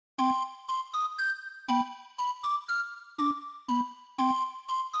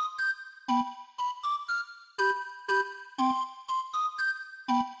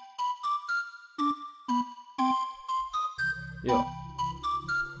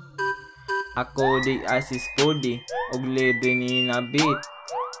Ako di ay si spuddy, og libre ni nabit.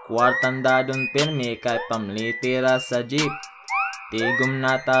 Kwartang dadon pirme kay pamlete ra sa jeep. Tigom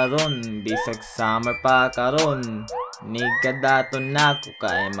natawn, bisag summer pa karon. Nigkadato nako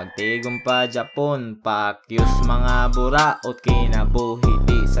kay magtigom pa japon. Pakyos mga buraot, kinabuhi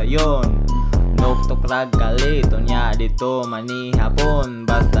di sayon. Nuktuk kalit, unya didto manihapon.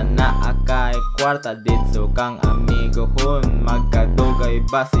 Basta na akay kwarta, dritso kang amigohon. Magkadugay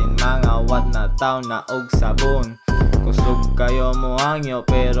basin, mangawat, natawn na og sabon. Kusog kayo mo hangyo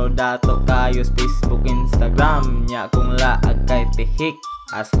pero dato kayo Facebook, Instagram nya kung laag kay tihik.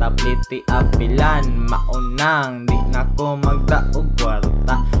 Hasta pliti apilan, maunang di na ko magdaog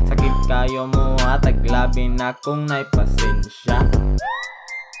kwarta. Sakit kayo mo atag labi na kung nay pasensya.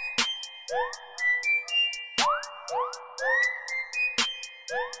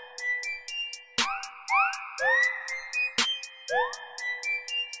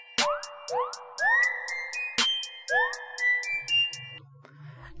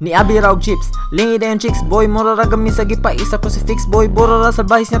 Ni abi raw chips, lingi dayon chicks boy, mura ra gami sa gipa isa crucifix boy, bura ra sa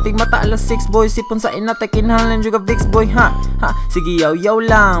bahis nga tigmata alas 6 boy, sipon sa inata kinahanglan juga fix boy ha. Sige yaw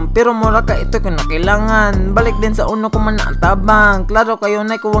lang, pero mura ka ito kung nakailangan. Balik din sa uno ko man na ang tabang, klaro kayo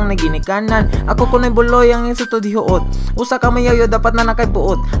na kuwang naginikanan. Ako kunay buloy ang isuto dihuot, usa ka mayayo dapat na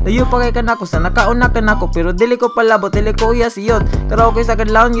nakaibuot. Layo pa kay kanako sa nakauna kanako, pero dili ko palabot, dili ko uyasiyot. Karaoke sa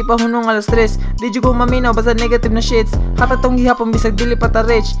kadlawon gipahunong alas 3, di jud ko maminaw basta negative na shits. Hatatong gihapon bisag dili pa ta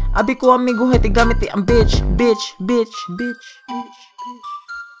rich. Abi ko amigohon ti gamit ti ang bitch.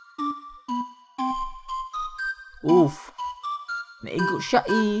 Oof. Naigo siya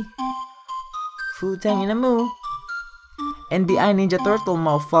Futang ina mo. NBI Ninja Turtle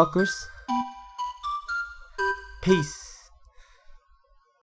motherfuckers. Peace.